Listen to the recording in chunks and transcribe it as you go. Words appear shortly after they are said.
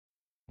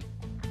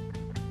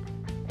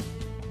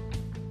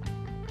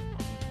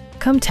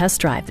Come test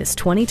drive this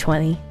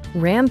 2020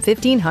 Ram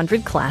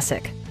 1500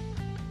 Classic.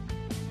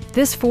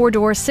 This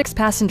four-door,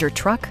 six-passenger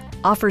truck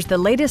offers the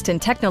latest in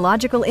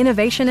technological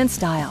innovation and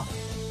style.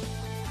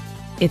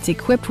 It's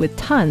equipped with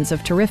tons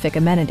of terrific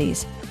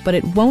amenities, but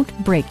it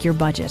won't break your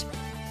budget,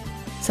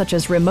 such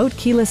as remote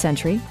keyless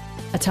entry,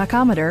 a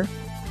tachometer,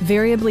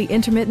 variably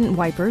intermittent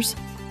wipers,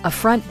 a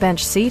front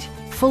bench seat,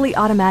 fully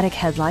automatic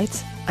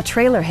headlights, a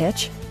trailer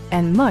hitch,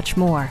 and much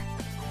more.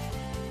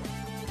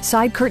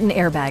 Side curtain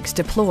airbags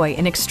deploy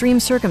in extreme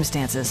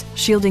circumstances,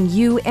 shielding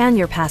you and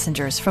your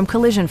passengers from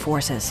collision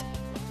forces.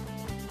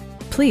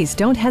 Please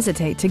don't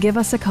hesitate to give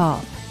us a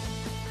call.